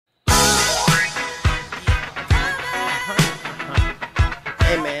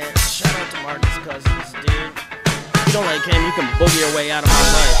like him, you can boogie your way out of my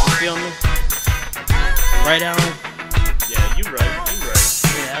life. You feel me? Right, Alan? Yeah, you right.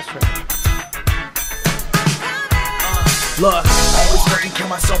 Yeah, that's right. Look, always working, kill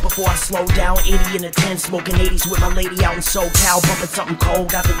myself before I slow down. 80 in a 10, smoking 80s with my lady out in SoCal. Bumping something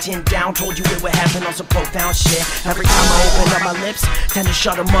cold, got the tin down. Told you it would happen on some profound shit. Every time I open up my lips, tend to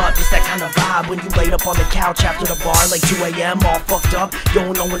shut them up. It's that kind of vibe when you laid up on the couch after the bar, like 2 a.m. all fucked up. You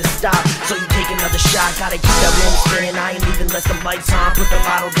don't know when to stop, so you take another shot. Gotta keep that room spinning, I ain't leaving unless the lights on. Put the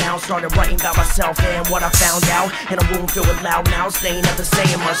bottle down, started writing about myself and what I found out. In a room filled with loud mouths, they ain't never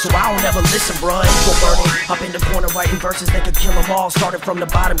saying much, so I don't ever listen, bruh. Introverted, up in the corner writing verses that could kill them all. Started from the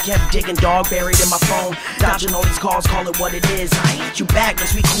bottom, kept digging, dog buried in my phone. Dodging all these calls, call it what it is. I ain't you back,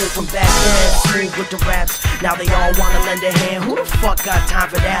 let's be cool from back then. Smooth with the raps, now they all wanna lend a hand. Who the fuck got time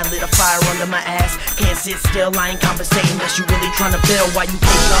for that? Lit a fire under my ass. Can't sit still, I ain't conversating unless you really tryna build. Why you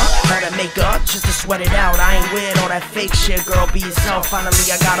cake up, all that makeup, just to sweat it out. I ain't with all that fake shit, girl, be yourself. Finally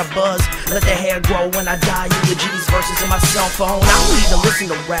I got a buzz, let the hair grow when I die. Eulogies verses in my cell phone. I don't need to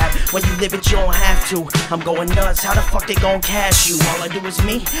listen to rap, when you live it you don't have to. I'm going nuts, how the fuck they gon' cash you? All I do is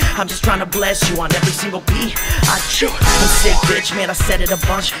me, I'm just trying to bless you on every single beat I chew. I'm sick, bitch, man, I said it a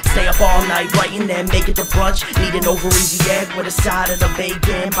bunch. Stay up all night writing, then make it to brunch. Need an over easy egg with a side of the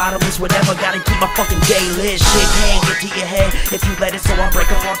bacon. Bottomless, whatever, gotta keep my fucking day lit. Shit can't get to your head if you let it, so I break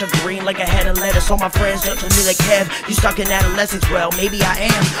apart the green like a head of lettuce. All my friends judge me like Kev, you stuck in adolescence. Well, maybe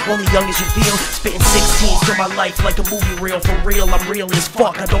I am, only young as you feel. Spitting 16s to my life like a movie reel. For real, I'm real as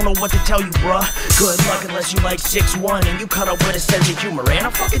fuck, I don't know what to tell you, bruh. Good luck unless you like 6'1" and you cut up with a sense of humor. And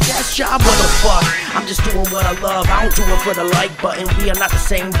a fucking desk job, what the fuck? I'm just doing what I love, I don't do it for the like button. We are not the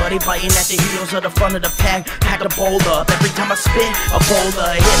same, buddy, biting at the heels of the front of the pack. Pack a bowl up, every time I spit, a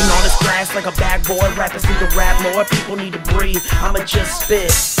bowler. Hitting on this glass like a backboard. Rappers need to rap more, people need to breathe. I'ma just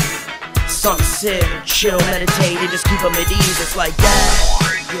spit something sick, chill, meditate, and just keep them at ease. It's like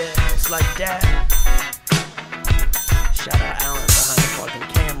that, yeah, it's like that. Shout out Alan behind the fucking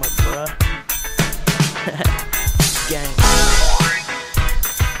camera, bruh. Gang.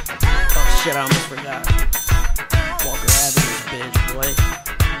 Oh shit, I almost forgot. Walker Avenue's bitch, boy.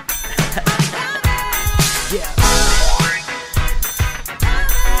 Yeah.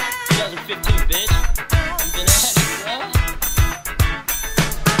 2015